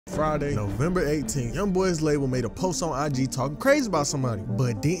Friday, November 18th, Youngboy's label made a post on IG talking crazy about somebody,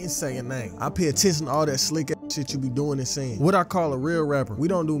 but didn't say a name. I pay attention to all that slick ass shit you be doing and saying. What I call a real rapper. We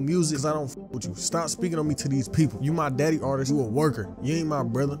don't do music because I don't f with you. Stop speaking on me to these people. You my daddy artist, you a worker. You ain't my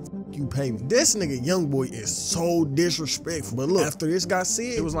brother. You pay me. This nigga Youngboy is so disrespectful. But look, after this got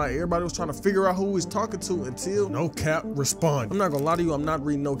said, it was like everybody was trying to figure out who he was talking to until NOCAP responded. I'm not gonna lie to you, I'm not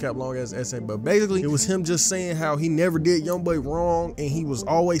reading NOCAP long ass essay, but basically it was him just saying how he never did Youngboy wrong, and he was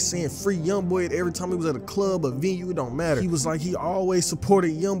always saying free Youngboy every time he was at a club or venue. It don't matter. He was like he always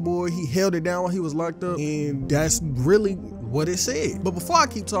supported Youngboy. He held it down while he was locked up, and that's really what it said. But before I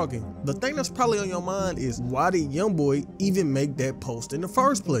keep talking, the thing that's probably on your mind is, why did Youngboy even make that post in the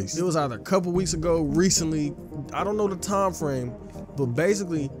first place? It was either a couple weeks ago, recently, I don't know the time frame, but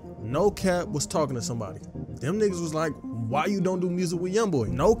basically NOCAP was talking to somebody. Them niggas was like, why you don't do music with Youngboy?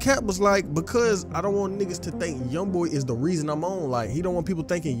 NOCAP was like, because I don't want niggas to think Youngboy is the reason I'm on. Like, he don't want people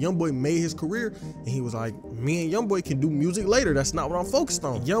thinking Youngboy made his career. And he was like, me and Youngboy can do music later. That's not what I'm focused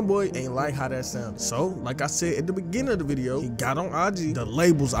on. Youngboy ain't like how that sounded. So, like I said at the beginning of the video, he got on IG, the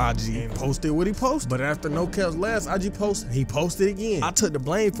label's IG, and posted what he posted. But after NOCAP's last IG post, he posted again. I took the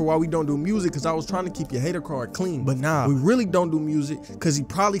blame for why we don't do music because I was trying to keep your hater card clean. But nah, we really don't do music because he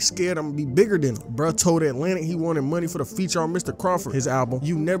probably scared I'm gonna be bigger than him. Bruh told Atlantic he wanted money for the feature on Mr. Crawford, his album.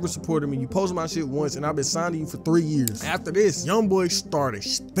 You never supported me. You posted my shit once and I've been signing you for 3 years. After this, Youngboy started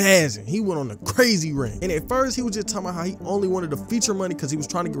spazzing. He went on a crazy rant. And at first he was just talking about how he only wanted the feature money because he was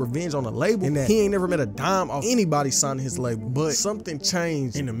trying to get revenge on the label and that he ain't never made a dime off anybody signing his label. But something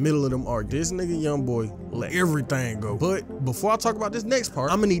changed in the middle of them arguments. This nigga Youngboy let everything go. But before I talk about this next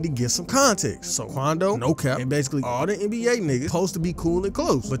part, I'm gonna need to get some context. So Quando, NOCAP, and basically all the NBA niggas supposed to be cool and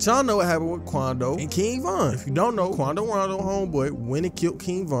close. But y'all know what happened with Quando and King Von. If you don't know, Quando Rondo homeboy went and killed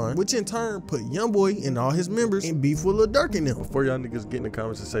King Von, which in turn put Youngboy and all his members in beef with Lil Durk and them. Before y'all niggas get in the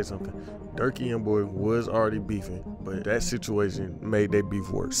comments and say something, Durk and Youngboy was already beefing, but that situation made their beef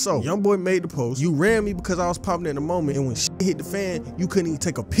worse. So Youngboy made the post. You ran me because I was popping in the moment, and when shit hit the fan, you couldn't even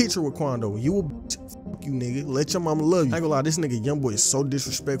take a picture with Quando. You a bitch. Fuck you, nigga. Let your mama love you. I ain't gonna lie, this nigga Youngboy is so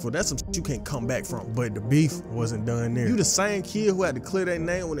disrespectful. That's some shit you can't come back from. But the beef wasn't done there. You the same kid who had to clear that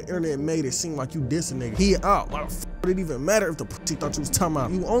name when the internet made it seem like you dissing nigga. He out. Why the f would it even matter if the pussy thought you was talking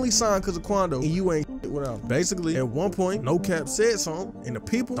about? You only signed because of Quando, and you ain't shit without him. Basically, at one point, NOCAP said something, and the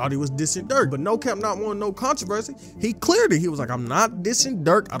people thought he was dissing Durk. But NOCAP not wanting no controversy. He cleared it. He was like, I'm not dissing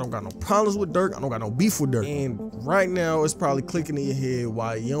Durk. I don't got no problems with Durk. I don't got no beef with Durk. And right now, it's probably clicking in your head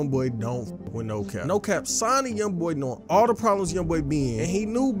why Youngboy don't f with NOCAP. NOCAP signed to Youngboy knowing all the problems Youngboy be in, and he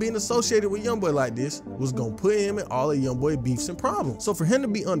knew being associated with Youngboy like this was gonna put him in all of Youngboy beefs and problems. So for him to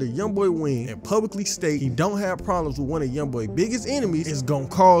be under Youngboy wing and publicly state he don't have problems with one of Youngboy's biggest enemies is gonna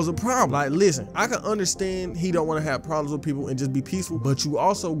cause a problem. Like, listen, I can understand he don't want to have problems with people and just be peaceful, but you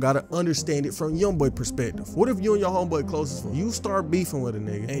also gotta understand it from Youngboy perspective. What if you and your homeboy closest friend, you start beefing with a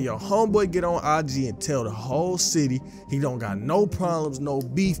nigga, and your homeboy get on IG and tell the whole city he don't got no problems, no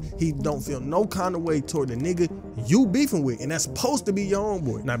beef, he don't feel no kind of way toward the nigga you beefing with, and that's supposed to be your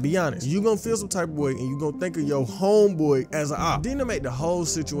homeboy. Now be honest, you gonna feel some type of way and you gonna think of your homeboy as an op. Then to make the whole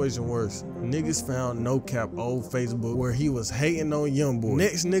situation worse, niggas found NOCAP old Facebook where he was hating on Youngboy.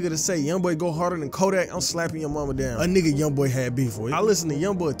 Next nigga to say Youngboy go harder than Kodak, I'm slapping your mama down. A nigga Youngboy had beef with. I listen to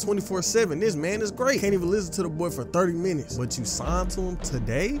Youngboy 24/7. This man is great. Can't even listen to the boy for 30 minutes. But you signed to him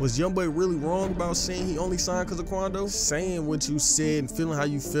today? Was Youngboy really wrong about saying he only signed because of Quando? Saying what you said and feeling how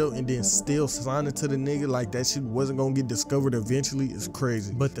you felt and then still signing to the nigga like that shit wasn't gonna get discovered eventually is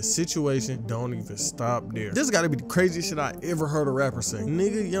crazy. But the situation don't even stop there. This gotta be the craziest shit I ever heard a rapper say.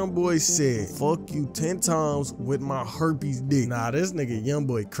 Nigga Youngboy said, fuck you 10 times with my herpes dick. Nah, this nigga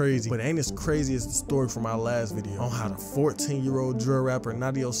Youngboy crazy, but ain't as crazy as the story from our last video on how the 14-year-old drill rapper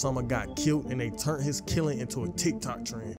Nadia Osama got killed and they turned his killing into a TikTok trend.